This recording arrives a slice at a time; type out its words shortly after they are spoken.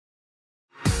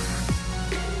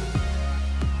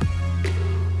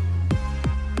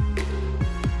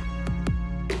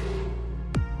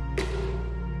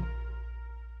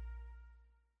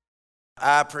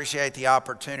I appreciate the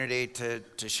opportunity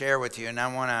to share with you, and I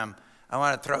want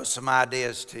to throw some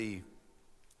ideas to you.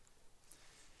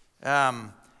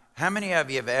 How many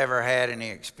of you have ever had any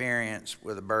experience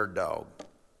with a bird dog?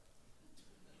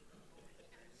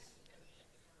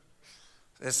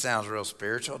 This sounds real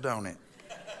spiritual, don't it?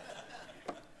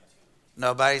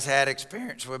 Nobody's had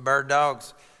experience with bird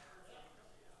dogs.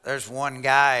 There's one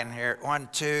guy in here. 1,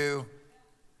 2,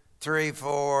 3,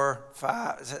 4,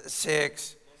 5,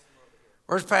 6.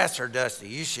 Where's Pastor Dusty?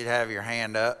 You should have your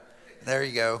hand up. There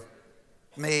you go.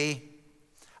 Me.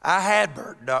 I had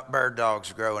bird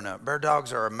dogs growing up. Bird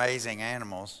dogs are amazing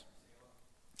animals.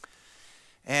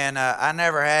 And I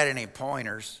never had any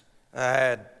pointers. I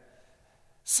had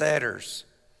setters.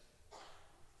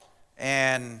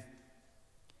 And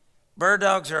bird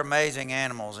dogs are amazing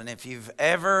animals. And if you've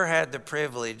ever had the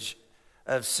privilege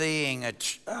of seeing a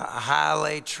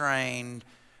highly trained,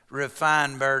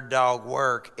 refined bird dog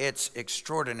work, it's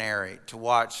extraordinary to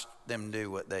watch them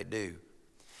do what they do.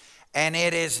 And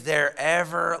it is their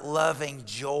ever-loving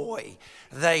joy.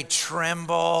 They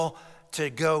tremble to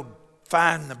go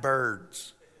find the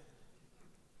birds,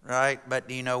 right? But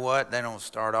you know what? They don't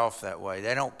start off that way.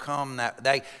 They don't come that.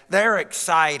 They're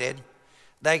excited.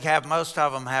 Most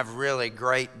of them have really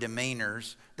great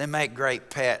demeanors. They make great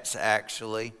pets,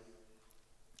 actually.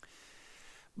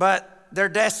 But their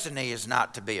destiny is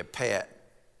not to be a pet.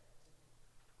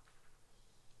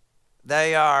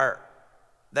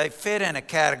 They fit in a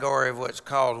category of what's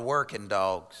called working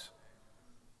dogs.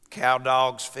 Cow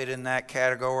dogs fit in that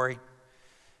category.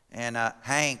 And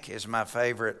Hank is my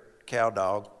favorite cow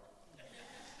dog.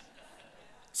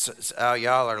 So,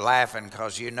 y'all are laughing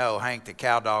because you know Hank the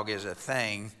cow dog is a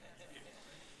thing.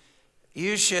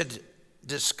 You should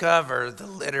discover the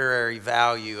literary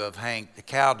value of Hank the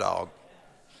cow dog.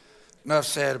 Enough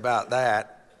said about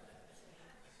that.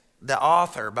 The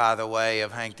author, by the way,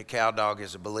 of Hank the cow dog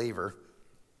is a believer.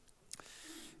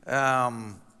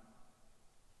 Cow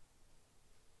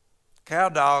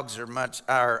dogs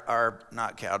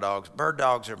not cow dogs. Bird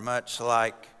dogs are much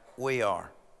like we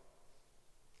are.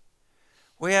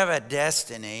 We have a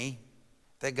destiny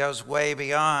that goes way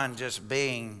beyond just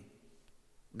being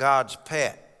God's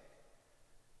pet.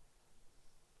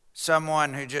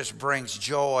 Someone who just brings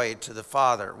joy to the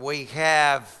Father. We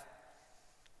have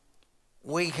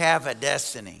a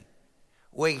destiny.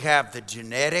 We have the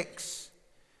genetics.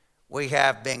 We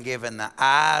have been given the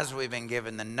eyes. We've been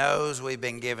given the nose. We've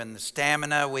been given the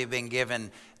stamina. We've been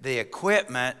given the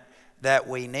equipment that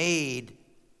we need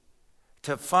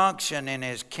to function in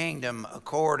His kingdom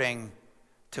according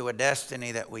to a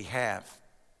destiny that we have.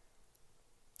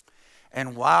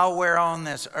 And while we're on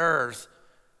this earth,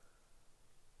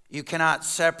 you cannot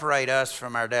separate us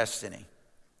from our destiny.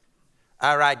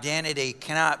 Our identity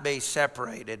cannot be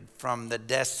separated from the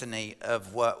destiny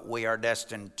of what we are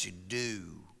destined to do.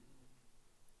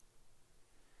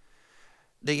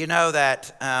 Do you know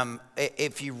that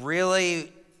if you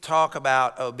really talk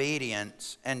about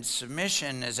obedience, and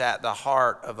submission is at the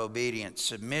heart of obedience,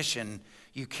 submission,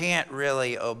 you can't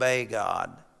really obey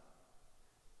God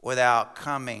without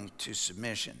coming to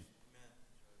submission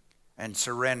and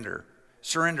surrender.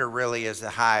 Surrender really is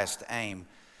the highest aim.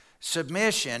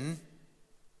 Submission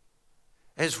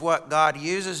is what God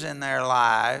uses in their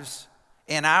lives,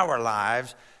 in our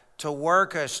lives, to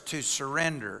work us to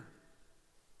surrender.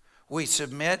 We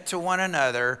submit to one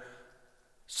another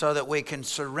so that we can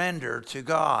surrender to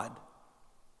God.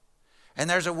 And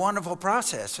there's a wonderful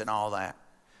process in all that,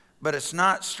 but it's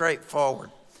not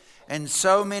straightforward. And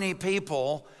so many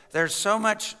people, there's so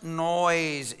much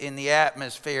noise in the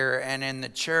atmosphere and in the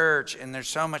church, and there's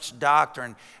so much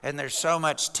doctrine, and there's so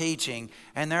much teaching.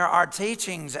 And there are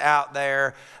teachings out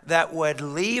there that would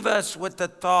leave us with the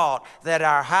thought that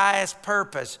our highest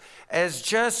purpose is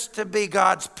just to be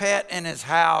God's pet in His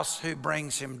house who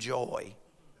brings Him joy.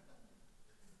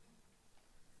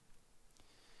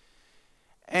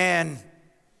 And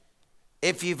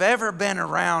if you've ever been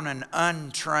around an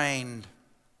untrained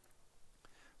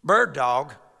bird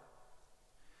dog,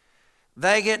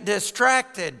 they get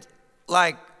distracted.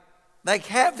 Like they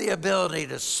have the ability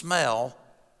to smell,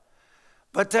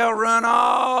 but they'll run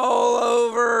all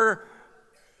over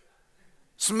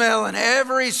smelling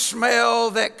every smell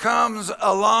that comes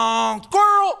along.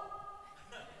 Squirrel!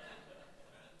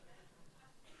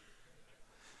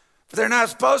 But they're not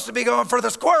supposed to be going for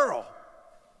the squirrel.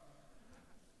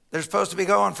 They're supposed to be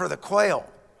going for the quail.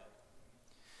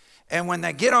 And when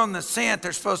they get on the scent,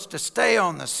 they're supposed to stay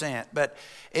on the scent. But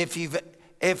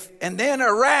and then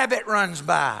a rabbit runs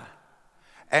by.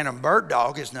 And a bird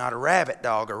dog is not a rabbit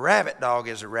dog. A rabbit dog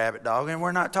is a rabbit dog. And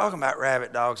we're not talking about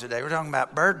rabbit dogs today. We're talking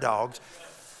about bird dogs.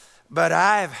 But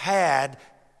I've had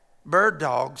bird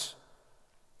dogs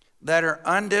that are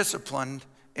undisciplined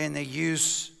in the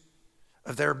use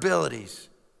of their abilities.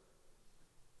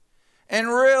 And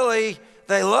really,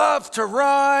 they love to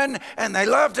run and they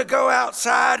love to go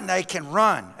outside, and they can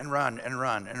run and run and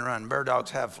run and run. Bird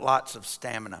dogs have lots of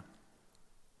stamina.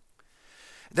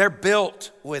 They're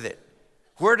built with it.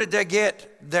 Where did they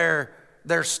get their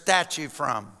statue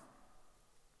from?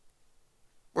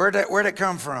 Where'd it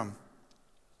come from?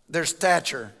 Their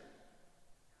stature.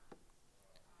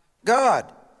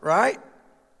 God, right?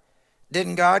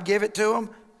 Didn't God give it to them?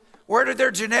 Where did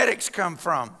their genetics come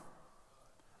from?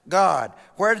 God.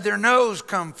 Where did their nose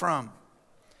come from?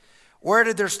 Where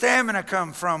did their stamina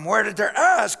come from? Where did their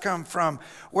eyes come from?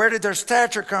 Where did their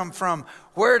stature come from?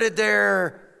 Where did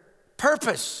their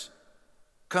purpose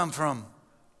come from?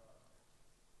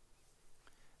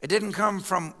 It didn't come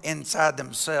from inside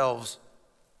themselves.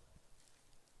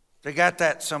 They got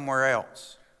that somewhere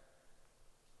else.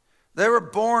 They were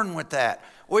born with that.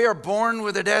 We are born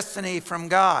with a destiny from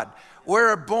God.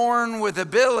 We're born with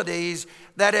abilities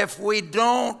that if we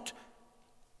don't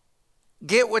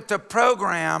get with the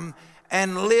program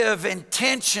and live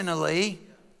intentionally,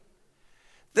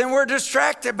 then we're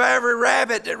distracted by every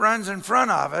rabbit that runs in front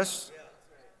of us.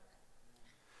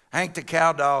 Hank the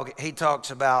cow dog, he talks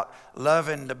about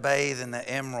loving to bathe in the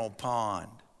emerald pond.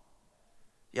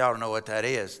 Y'all know what that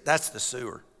is. That's the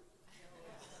sewer.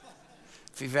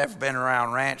 If you've ever been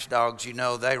around ranch dogs, you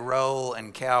know they roll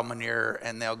in cow manure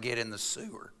and they'll get in the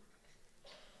sewer.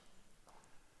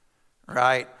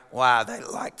 Right? Why? They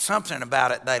like something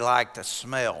about it, they like the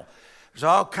smell. There's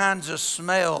all kinds of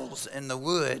smells in the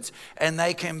woods, and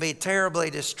they can be terribly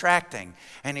distracting.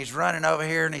 And he's running over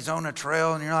here, and he's on a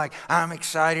trail, and you're like, I'm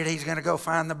excited. He's going to go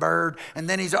find the bird, and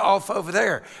then he's off over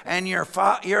there. And you're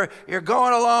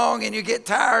going along, and you get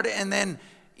tired, and then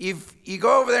you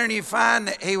go over there, and you find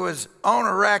that he was on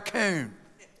a raccoon.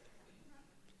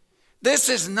 This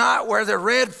is not where the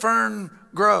red fern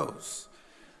grows.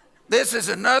 This is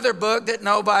another book that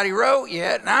nobody wrote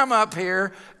yet, and I'm up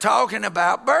here talking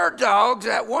about bird dogs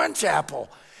at One Chapel.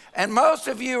 And most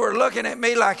of you are looking at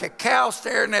me like a cow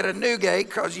staring at a Newgate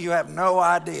because you have no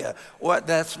idea what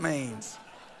that means.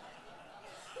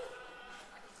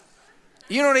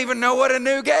 You don't even know what a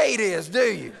Newgate is,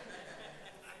 do you?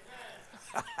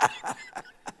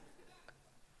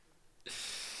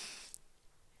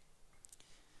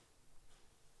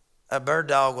 A bird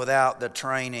dog without the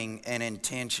training and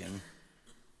intention,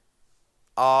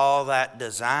 all that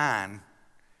design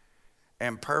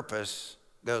and purpose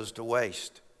goes to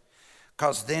waste.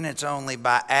 Because then it's only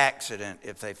by accident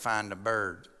if they find a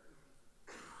bird.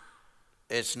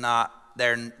 It's not,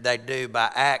 they do by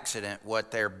accident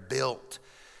what they're built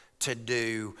to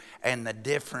do. And the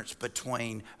difference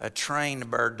between a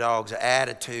trained bird dog's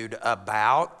attitude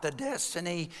about the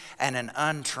destiny and an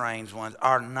untrained one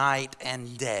are night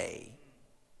and day.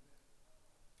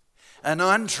 An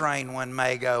untrained one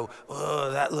may go, oh,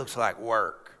 that looks like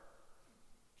work.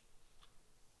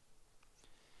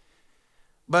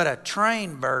 But a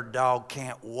trained bird dog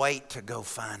can't wait to go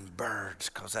find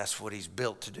birds because that's what he's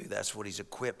built to do. That's what he's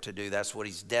equipped to do. That's what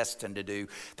he's destined to do.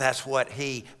 That's what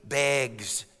he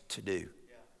begs to do.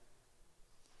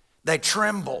 They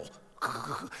tremble.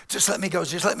 Just let me go,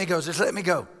 just let me go, just let me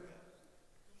go.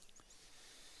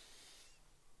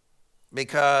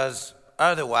 Because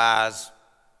otherwise,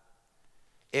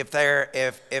 if they're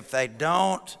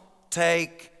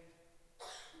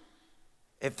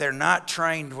not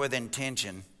trained with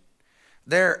intention,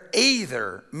 they're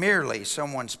either merely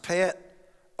someone's pet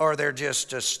or they're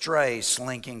just a stray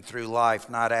slinking through life,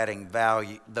 not adding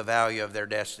the value of their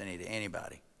destiny to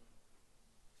anybody.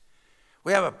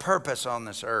 We have a purpose on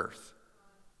this earth.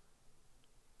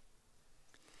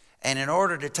 And in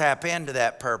order to tap into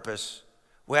that purpose,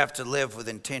 we have to live with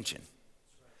intention.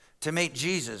 To meet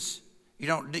Jesus, you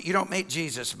don't meet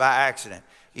Jesus by accident.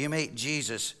 You meet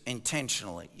Jesus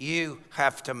intentionally. You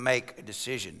have to make a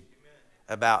decision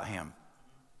about him.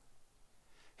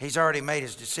 He's already made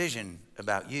his decision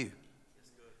about you.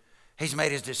 He's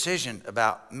made his decision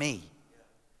about me.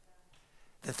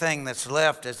 The thing that's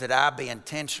left is that I be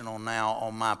intentional now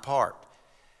on my part.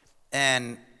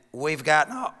 And we've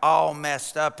gotten all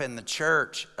messed up in the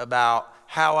church about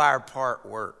how our part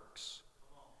works.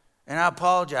 And I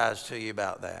apologize to you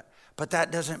about that. But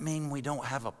that doesn't mean we don't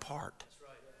have a part.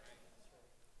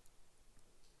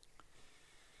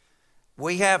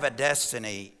 We have a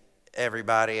destiny,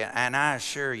 everybody, and I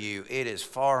assure you it is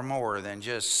far more than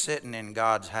just sitting in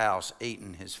God's house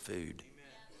eating his food.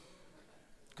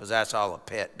 Because that's all a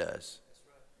pet does.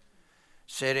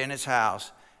 Sit in his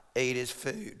house, eat his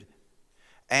food.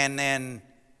 And then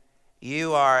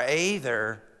You are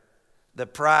either the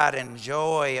pride and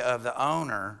joy of the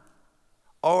owner,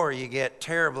 or you get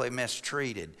terribly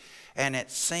mistreated. And it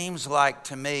seems like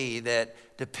to me that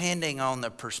depending on the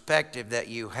perspective that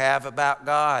you have about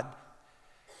God,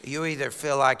 you either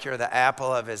feel like you're the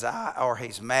apple of his eye or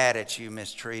he's mad at you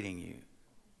mistreating you.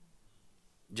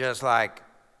 Just like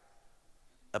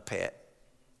a pet.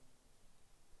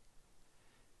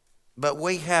 But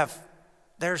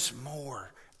there's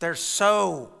more. There's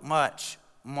so much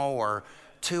more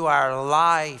to our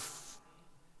life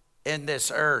in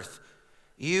this earth.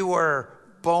 You were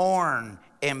born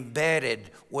embedded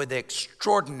with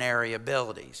extraordinary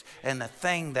abilities. And the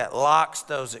thing that locks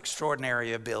those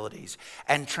extraordinary abilities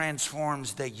and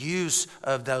transforms the use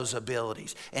of those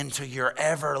abilities into your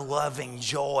ever-loving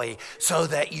joy, so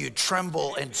that you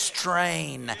tremble and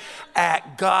strain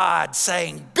at God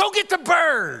saying, go get the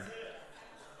bird.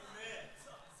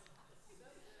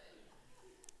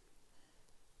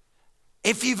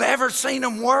 If you've ever seen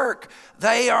them work,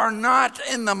 they are not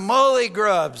in the mully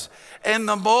grubs and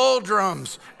the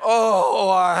doldrums. Oh,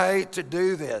 I hate to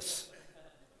do this.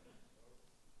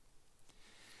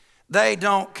 They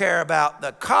don't care about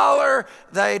the collar.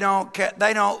 They don't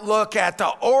look at the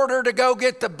order to go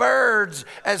get the birds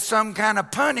as some kind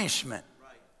of punishment.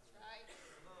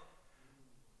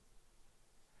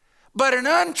 But an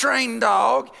untrained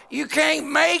dog, you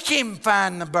can't make him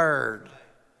find the bird.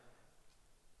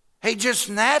 He just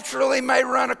naturally may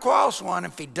run across one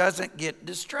if he doesn't get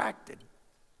distracted.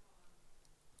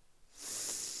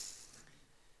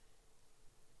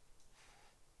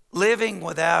 Living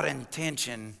without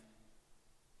intention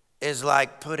is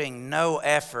like putting no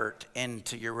effort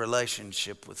into your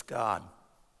relationship with God.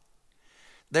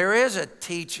 There is a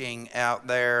teaching out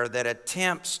there that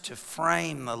attempts to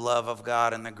frame the love of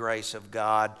God and the grace of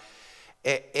God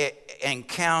and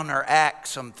counteract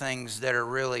some things that are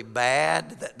really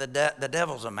bad. The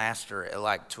devil's a master at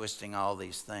like twisting all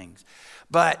these things.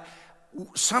 But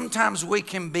sometimes we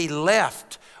can be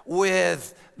left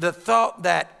with the thought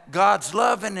that God's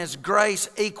love and his grace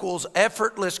equals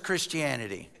effortless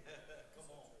Christianity.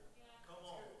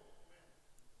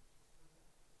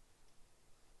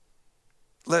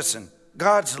 Listen,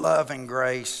 God's love and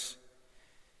grace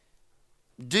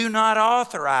do not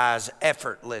authorize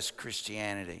effortless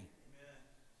Christianity.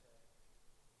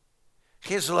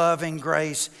 His love and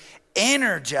grace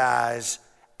energize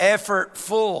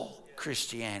effortful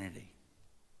Christianity.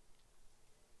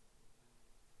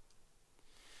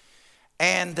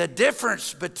 And the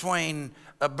difference between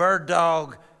a bird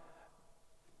dog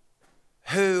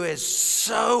who is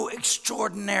so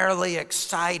extraordinarily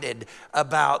excited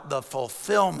about the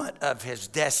fulfillment of his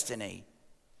destiny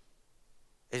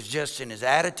is just in his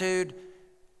attitude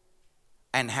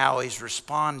and how he's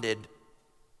responded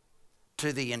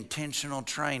to the intentional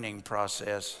training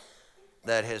process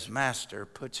that his master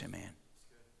puts him in.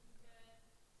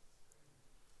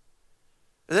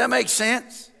 Does that make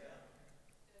sense?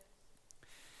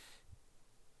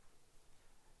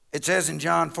 It says in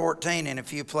John 14 in a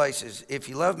few places, if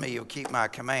you love me, you'll keep my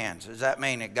commands. Does that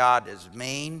mean that God is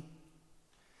mean?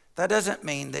 That doesn't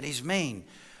mean that he's mean.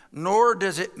 Nor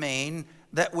does it mean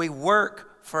that we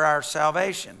work for our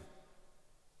salvation.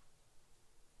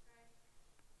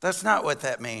 That's not what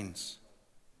that means.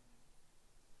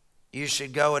 You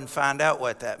should go and find out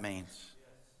what that means.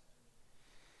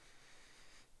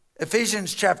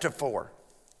 Ephesians chapter 4.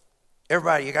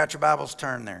 Everybody, you got your Bibles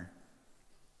turned there.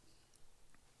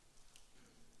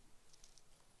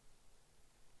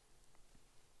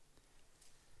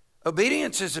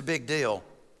 Obedience is a big deal.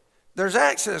 There's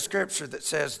actually a scripture that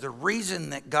says the reason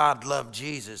that God loved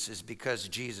Jesus is because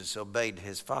Jesus obeyed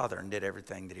his Father and did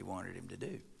everything that he wanted him to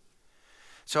do.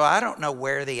 So I don't know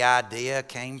where the idea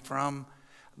came from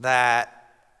that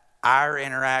our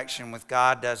interaction with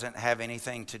God doesn't have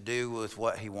anything to do with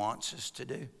what he wants us to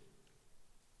do.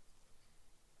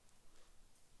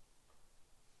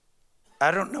 I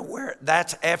don't know where.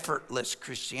 That's effortless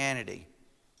Christianity.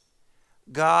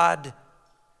 God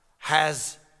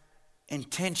has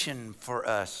intention for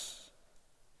us.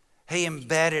 He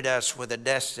embedded us with a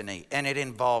destiny, and it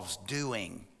involves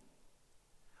doing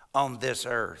on this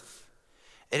earth.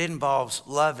 It involves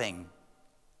loving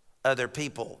other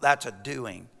people. That's a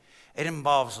doing. It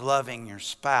involves loving your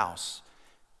spouse.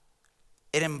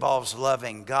 It involves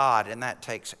loving God, and that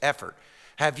takes effort.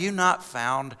 Have you not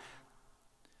found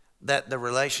that the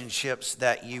relationships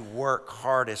that you work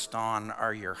hardest on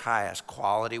are your highest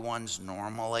quality ones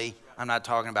normally? I'm not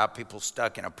talking about people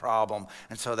stuck in a problem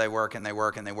and so they work and they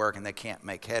work and they work and they can't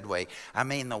make headway. I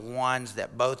mean the ones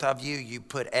that both of you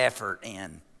put effort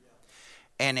in.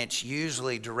 And it's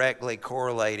usually directly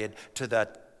correlated to the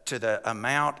the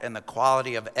amount and the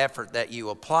quality of effort that you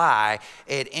apply,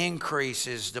 it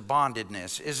increases the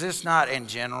bondedness. Is this not in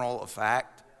general a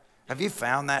fact? Have you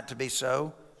found that to be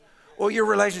so? Well, your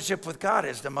relationship with God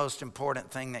is the most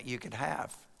important thing that you could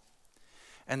have.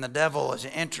 And the devil is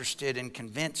interested in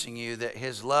convincing you that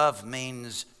his love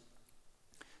means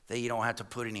that you don't have to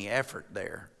put any effort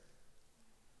there.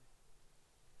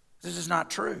 This is not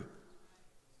true.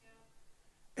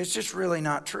 It's just really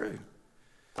not true.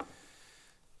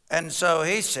 And so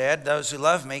he said, those who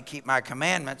love me keep my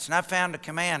commandments. And I found a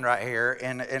command right here,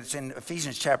 and it's in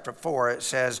Ephesians chapter 4. It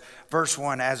says, verse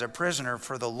 1, as a prisoner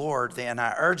for the Lord, then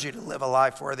I urge you to live a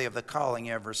life worthy of the calling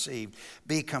you have received.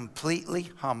 Be completely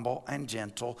humble and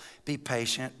gentle. Be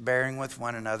patient, bearing with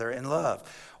one another in love.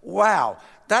 Wow,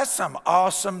 that's some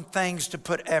awesome things to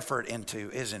put effort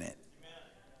into, isn't it?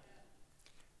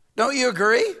 Don't you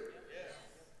agree?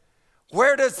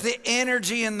 Where does the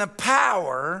energy and the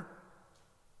power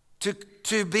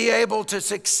to be able to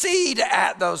succeed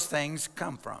at those things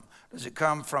come from? Does it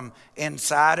come from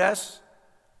inside us,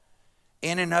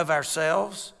 in and of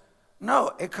ourselves?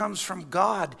 No, it comes from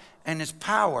God and his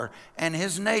power and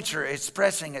his nature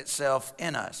expressing itself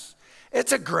in us.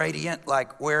 It's a gradient,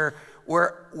 like we're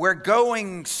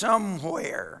going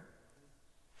somewhere.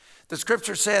 The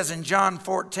scripture says in John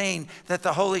 14 that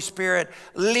the Holy Spirit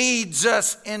leads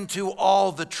us into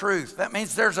all the truth. That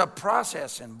means there's a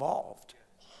process involved.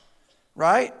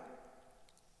 Right?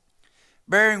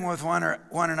 Bearing with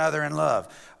one another in love.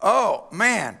 Oh,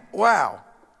 man, wow.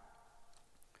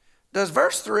 Does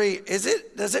verse 3,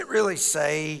 does it really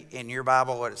say in your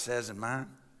Bible what it says in mine?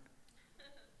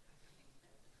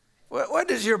 What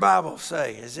does your Bible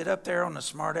say? Is it up there on the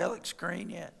Smart Alex screen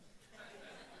yet?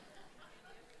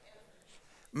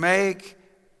 Make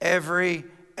every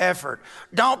effort.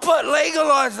 Don't put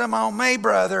legalism on me,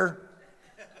 brother.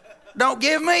 Don't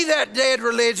give me that dead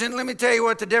religion. Let me tell you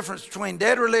what the difference between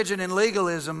dead religion and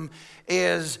legalism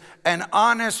is: an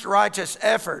honest, righteous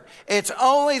effort. It's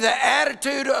only the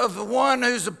attitude of the one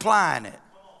who's applying it.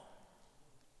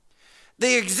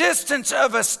 The existence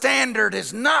of a standard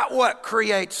is not what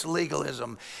creates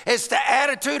legalism. It's the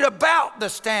attitude about the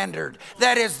standard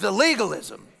that is the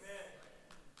legalism.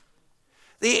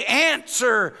 The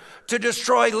answer to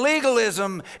destroy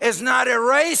legalism is not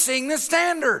erasing the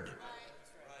standard.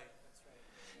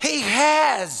 He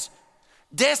has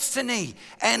destiny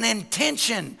and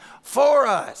intention for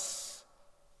us.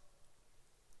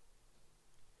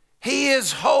 He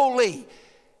is holy.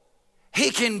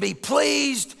 He can be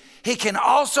pleased. He can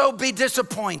also be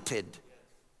disappointed.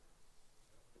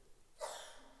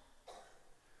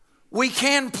 We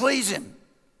can please him.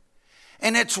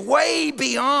 And it's way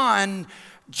beyond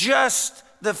just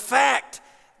the fact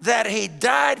that he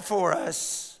died for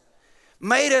us,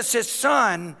 made us his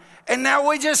son, and now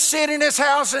we just sit in his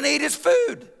house and eat his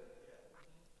food.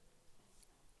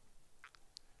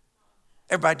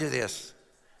 Everybody do this.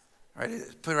 Ready?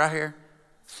 Put it right here.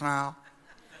 Smile.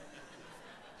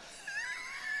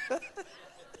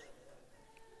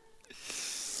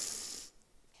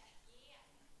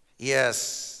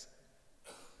 Yes.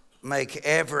 Make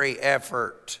every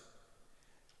effort.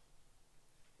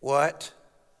 What?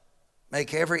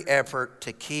 Make every effort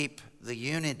to keep the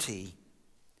unity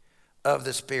of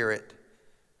the Spirit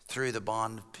through the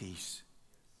bond of peace.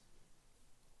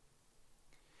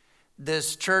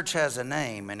 This church has a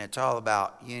name, and it's all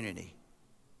about unity.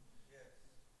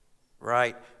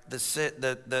 Right?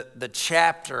 The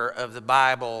chapter of the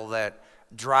Bible that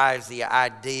drives the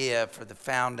idea for the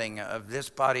founding of this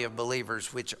body of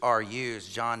believers, which are you, is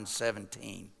John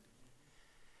 17.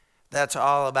 That's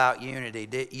all about unity.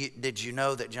 Did you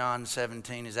know that John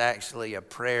 17 is actually a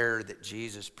prayer that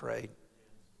Jesus prayed?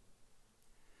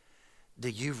 Do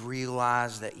you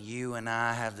realize that you and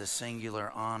I have the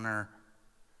singular honor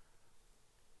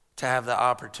to have the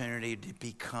opportunity to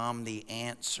become the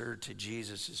answer to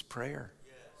Jesus' prayer?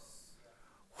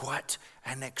 Yes. What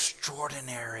an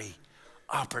extraordinary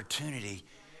opportunity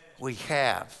we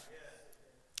have.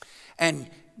 And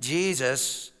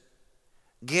Jesus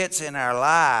gets in our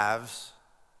lives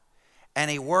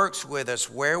and he works with us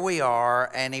where we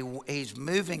are, and he's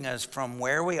moving us from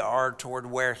where we are toward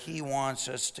where he wants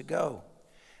us to go.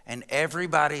 And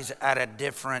everybody's at a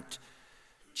different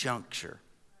juncture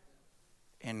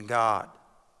in God.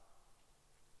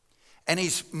 And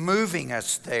he's moving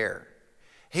us there.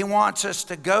 He wants us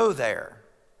to go there.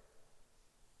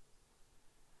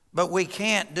 But we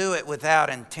can't do it without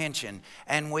intention.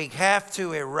 And we have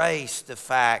to erase the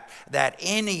fact that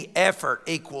any effort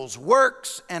equals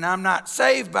works, and I'm not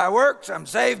saved by works, I'm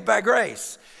saved by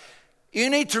grace. You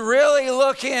need to really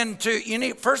look into,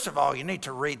 first of all, you need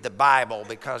to read the Bible,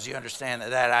 because you understand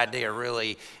that idea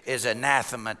really is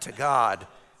anathema to God.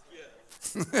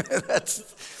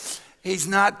 He's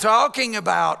not talking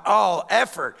about all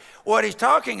effort. What he's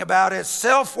talking about is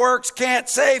self-works can't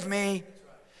save me,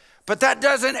 but that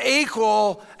doesn't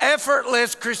equal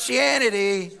effortless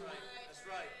Christianity.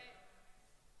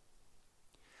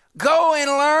 Go and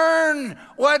learn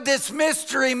what this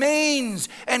mystery means,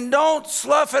 and don't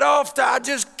slough it off to I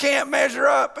just can't measure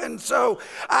up, and so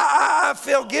I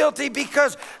feel guilty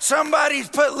because somebody's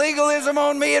put legalism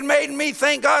on me and made me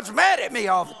think God's mad at me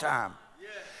all the time.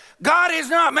 God is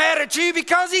not mad at you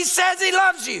because he says he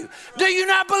loves you. Do you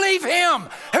not believe him?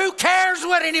 Who cares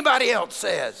what anybody else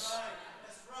says?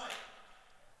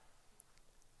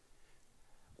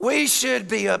 We should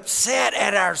be upset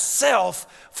at ourselves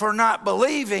for not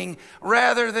believing,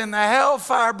 rather than the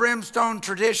hellfire brimstone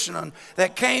tradition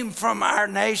that came from our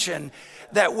nation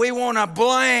that we want to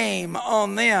blame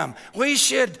on them. We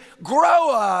should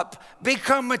grow up,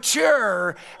 become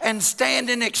mature, and stand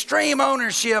in extreme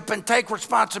ownership and take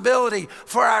responsibility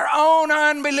for our own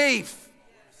unbelief.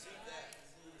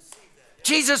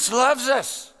 Jesus loves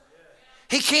us.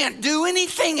 He can't do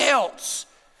anything else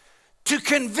to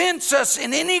convince us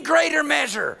in any greater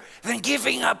measure than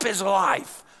giving up his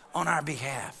life on our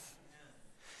behalf.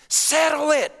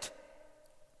 Settle it.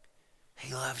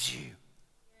 He loves you.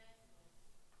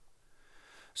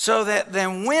 So that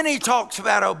then when he talks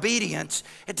about obedience,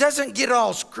 it doesn't get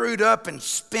all screwed up and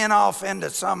spin off into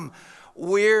some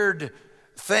weird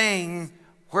thing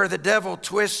where the devil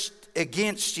twists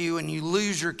against you and you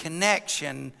lose your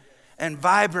connection and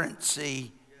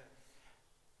vibrancy,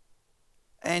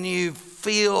 and you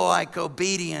feel like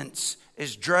obedience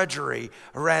is drudgery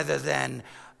rather than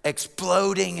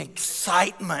exploding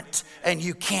excitement, and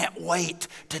you can't wait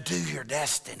to do your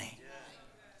destiny.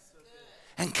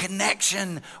 And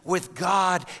connection with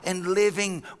God and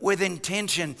living with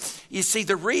intention. You see,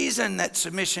 the reason that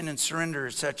submission and surrender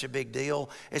is such a big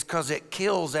deal is because it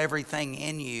kills everything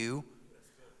in you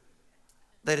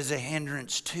that is a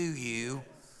hindrance to you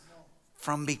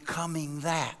from becoming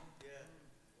that.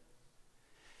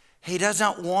 He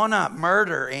doesn't want to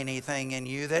murder anything in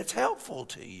you that's helpful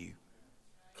to you.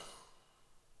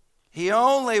 He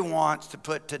only wants to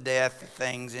put to death the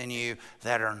things in you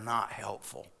that are not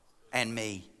helpful. And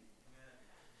me.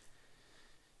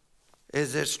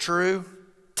 Is this true?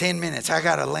 10 minutes. I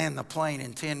got to land the plane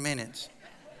in 10 minutes.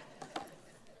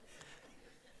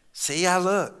 See, I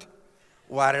looked.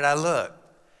 Why did I look?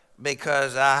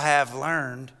 Because I have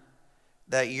learned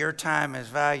that your time is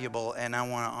valuable and I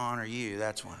want to honor you.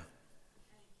 That's why.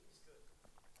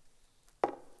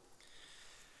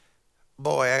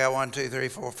 Boy, I got 1, 2, 3,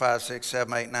 4, 5, 6,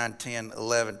 7, 8, 9, 10,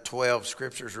 11, 12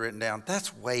 scriptures written down.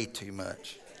 That's way too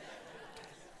much.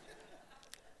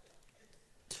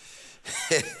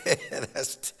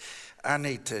 I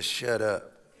need to shut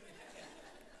up.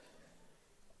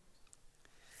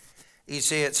 You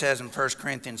see, it says in 1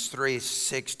 Corinthians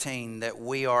 3:16 that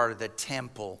we are the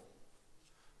temple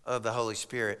of the Holy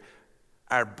Spirit.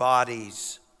 Our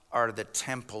bodies are the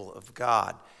temple of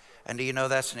God. And do you know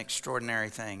that's an extraordinary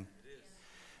thing?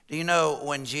 Do you know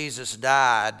when Jesus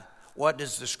died, what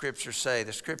does the scripture say?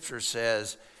 The scripture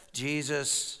says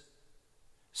Jesus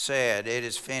said, "It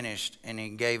is finished," and he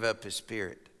gave up his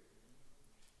spirit.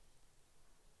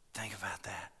 Think about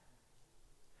that.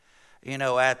 You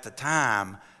know, at the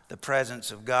time, the presence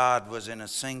of God was in a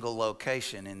single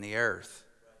location in the earth,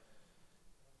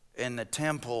 in the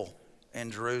temple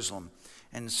in Jerusalem.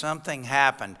 And something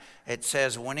happened. It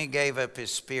says when he gave up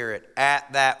his spirit,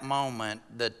 at that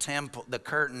moment, the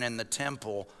curtain in the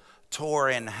temple tore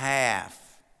in half.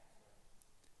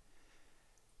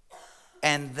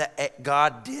 And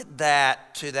God did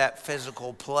that to that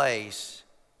physical place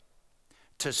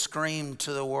to scream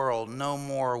to the world, no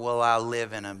more will I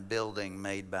live in a building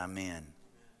made by men.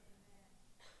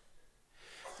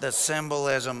 The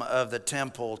symbolism of the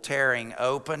temple tearing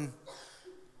open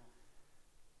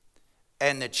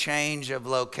and the change of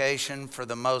location for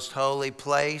the most holy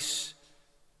place,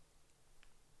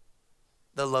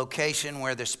 the location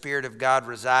where the Spirit of God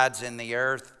resides in the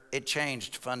earth, it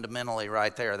changed fundamentally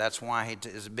right there. That's why he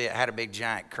had a big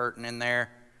giant curtain in there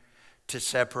to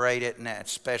separate it, and had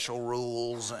special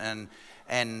rules, and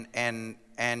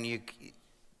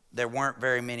there weren't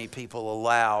very many people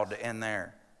allowed in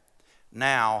there.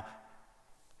 Now,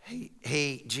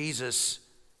 Jesus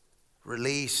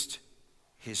released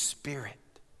his Spirit.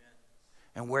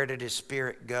 And where did his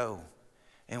Spirit go?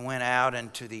 And went out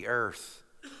into the earth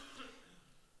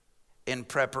in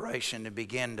preparation to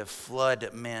begin to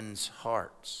flood men's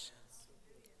hearts.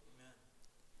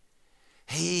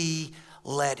 He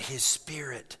let his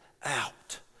Spirit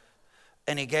out.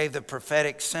 And he gave the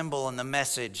prophetic symbol and the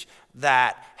message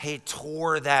that he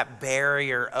tore that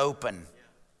barrier open.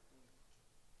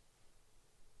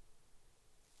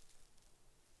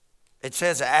 It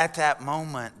says at that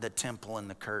moment the temple and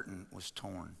the curtain was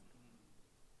torn,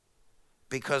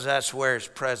 because that's where his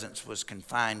presence was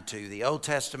confined to. The Old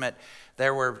Testament,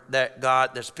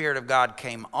 the Spirit of God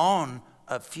came on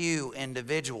a few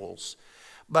individuals.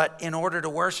 But in order to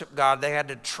worship God, they had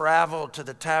to travel to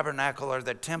the tabernacle or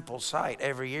the temple site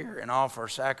every year and offer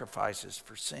sacrifices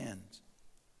for sins.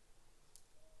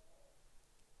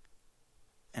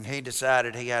 And he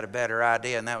decided he had a better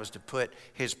idea, and that was to put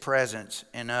his presence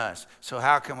in us. So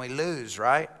how can we lose,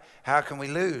 right? How can we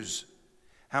lose?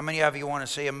 How many of you want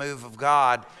to see a move of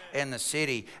God in the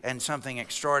city and something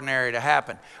extraordinary to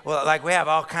happen? Well, like we have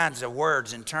all kinds of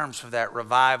words and terms for that.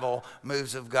 Revival,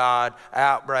 moves of God,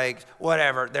 outbreaks,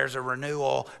 whatever. There's a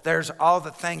renewal. There's all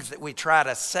the things that we try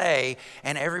to say,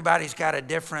 and everybody's got a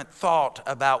different thought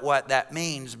about what that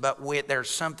means. But there's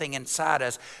something inside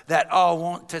us that all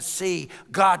want to see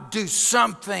God do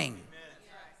something.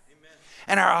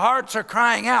 And our hearts are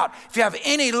crying out. If you have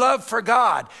any love for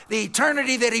God, the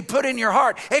eternity that he put in your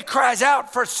heart, it cries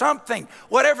out for something,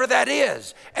 whatever that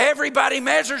is. Everybody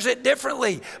measures it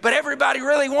differently, but everybody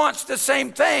really wants the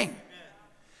same thing.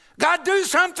 God, do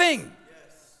something.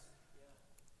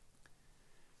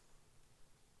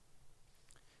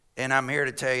 And I'm here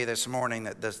to tell you this morning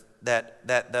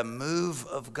that the move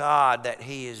of God that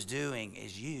he is doing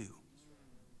is you.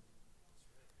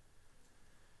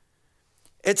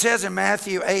 It says in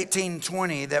Matthew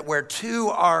 18:20 that where two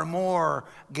or more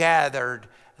gathered,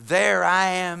 there I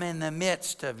am in the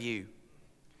midst of you.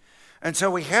 And so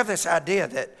we have this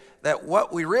idea that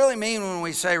what we really mean when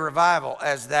we say revival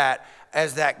is that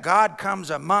God comes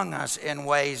among us in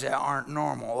ways that aren't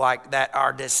normal, like that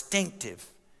are distinctive.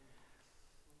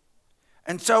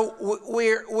 And so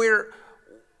we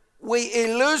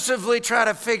elusively try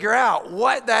to figure out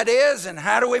what that is and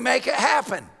how do we make it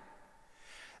happen.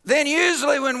 Then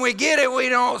usually when we get it, we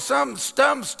know some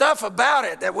dumb stuff about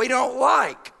it that we don't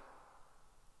like,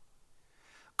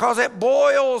 because it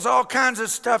boils all kinds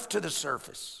of stuff to the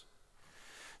surface.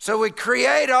 So we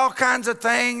create all kinds of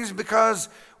things because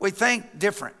we think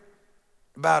different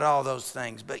about all those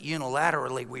things. But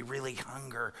unilaterally, we really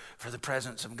hunger for the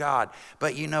presence of God.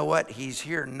 But you know what? He's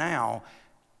here now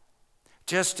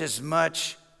just as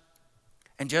much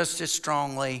and just as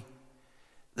strongly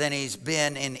than he's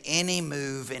been in any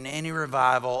move, in any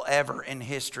revival ever in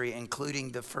history,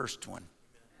 including the first one.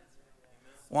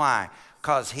 Why?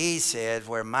 Because he says,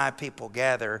 where my people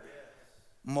gather,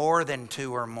 more than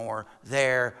two or more,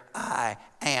 there I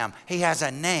am. He has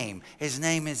a name. His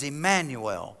name is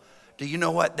Emmanuel. Do you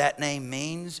know what that name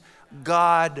means?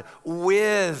 God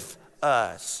with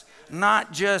us,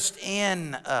 not just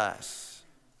in us.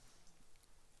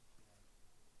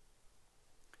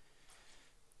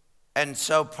 And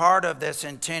so part of this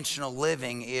intentional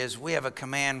living is we have a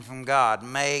command from God.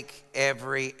 Make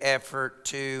every effort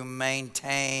to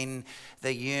maintain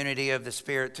the unity of the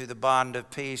Spirit through the bond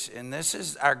of peace. And this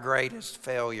is our greatest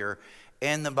failure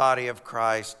in the body of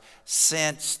Christ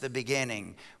since the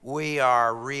beginning. We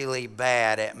are really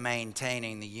bad at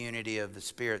maintaining the unity of the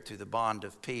Spirit through the bond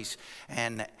of peace.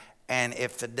 And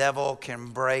if the devil can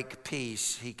break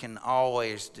peace, he can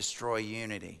always destroy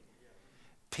unity.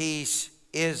 Peace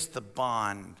is the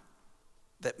bond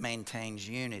that maintains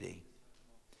unity.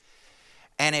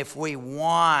 And if we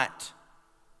want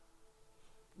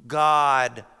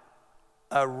God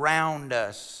around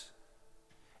us,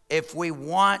 if we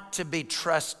want to be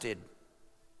trusted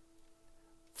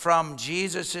from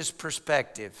Jesus'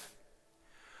 perspective,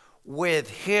 with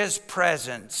his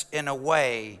presence in a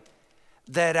way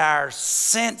that our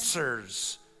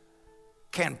sensors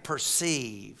can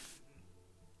perceive,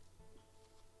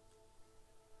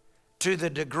 to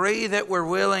the degree that we're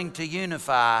willing to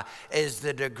unify is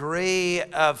the degree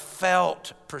of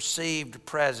felt, perceived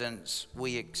presence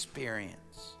we experience.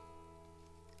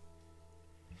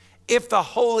 If the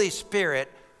Holy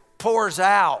Spirit pours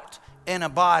out in a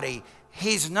body,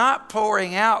 he's not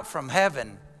pouring out from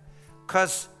heaven,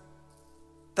 because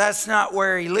that's not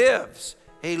where he lives.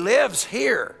 He lives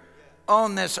here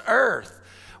on this earth.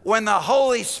 When the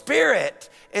Holy Spirit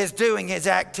is doing his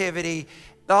activity,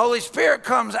 the Holy Spirit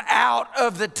comes out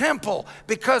of the temple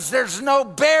because there's no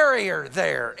barrier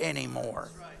there anymore.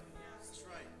 That's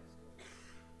right.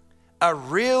 A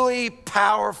really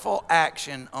powerful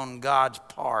action on God's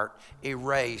part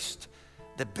erased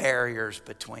the barriers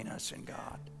between us and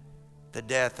God. The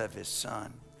death of his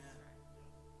Son.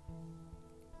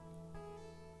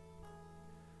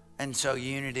 And so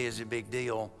unity is a big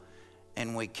deal.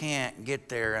 And we can't get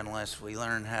there unless we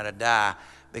learn how to die,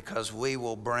 because we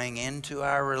will bring into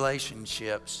our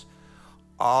relationships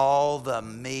all the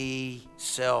me,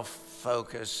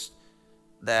 self-focus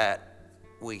that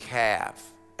we have.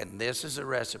 And this is a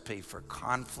recipe for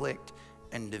conflict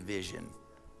and division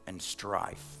and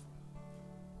strife.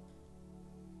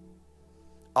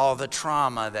 All the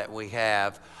trauma that we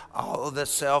have, all of the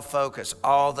self-focus,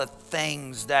 all the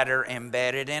things that are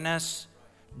embedded in us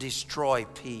destroy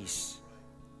peace.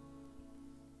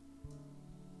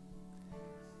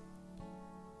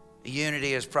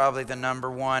 Unity is probably the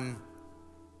number one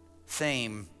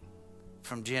theme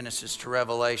from Genesis to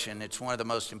Revelation. It's one of the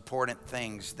most important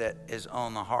things that is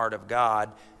on the heart of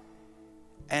God.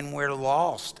 And we're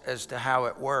lost as to how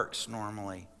it works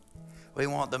normally. We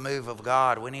want the move of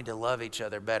God. We need to love each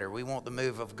other better. We want the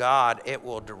move of God. It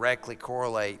will directly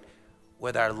correlate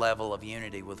with our level of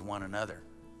unity with one another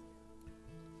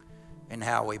and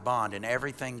how we bond. And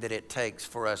everything that it takes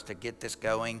for us to get this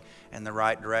going in the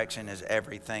right direction is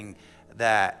everything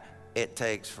that it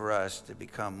takes for us to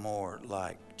become more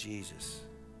like Jesus.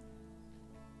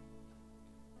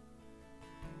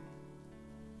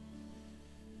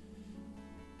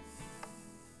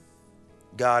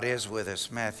 God is with us,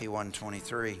 Matthew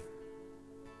 1:23.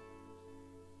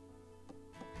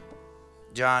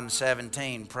 John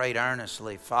 17 prayed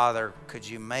earnestly, Father, could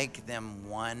you make them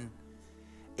one,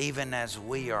 even as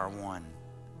we are one?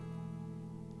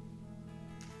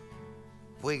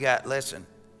 Listen,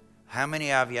 how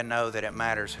many of you know that it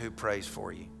matters who prays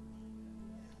for you?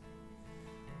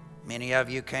 Many of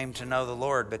you came to know the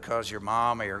Lord because your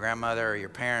mom or your grandmother or your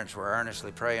parents were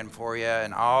earnestly praying for you,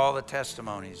 and all the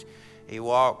testimonies. He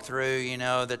walked through,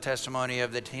 the testimony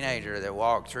of the teenager that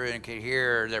walked through and could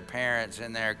hear their parents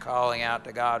in there calling out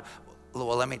to God. Well,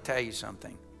 let me tell you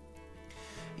something.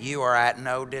 You are at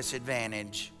no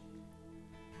disadvantage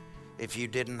if you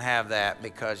didn't have that,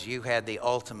 because you had the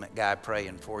ultimate guy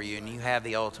praying for you, and you have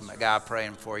the ultimate guy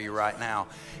praying for you right now.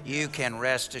 You can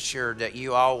rest assured that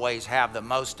you always have the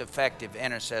most effective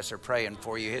intercessor praying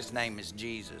for you. His name is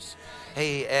Jesus.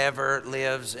 He ever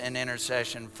lives in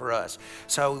intercession for us.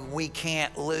 So we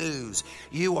can't lose.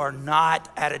 You are not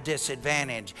at a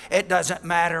disadvantage. It doesn't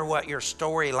matter what your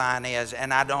storyline is,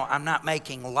 and I'm not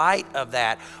making light of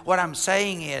that. What I'm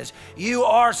saying is you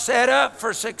are set up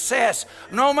for success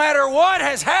no matter what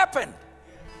has happened.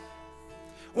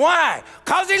 Why?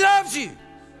 Because He loves you.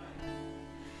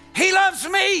 He loves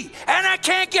me, and I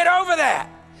can't get over that.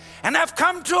 And I've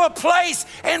come to a place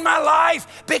in my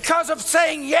life because of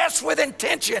saying yes with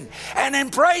intention and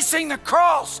embracing the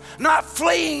cross, not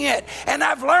fleeing it. And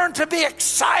I've learned to be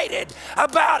excited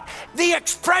about the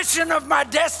expression of my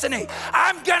destiny.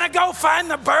 I'm going to go find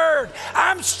the bird.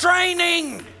 I'm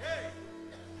straining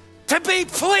to be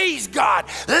pleased, God.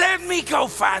 Let me go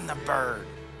find the bird.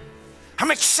 I'm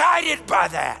excited by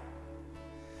that.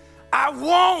 I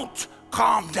won't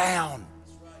calm down.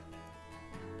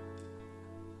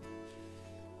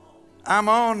 I'm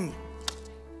on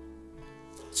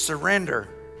surrender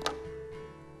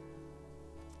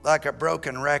like a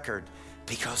broken record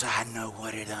because I know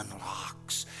what it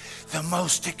unlocks. The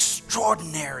most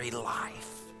extraordinary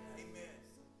life.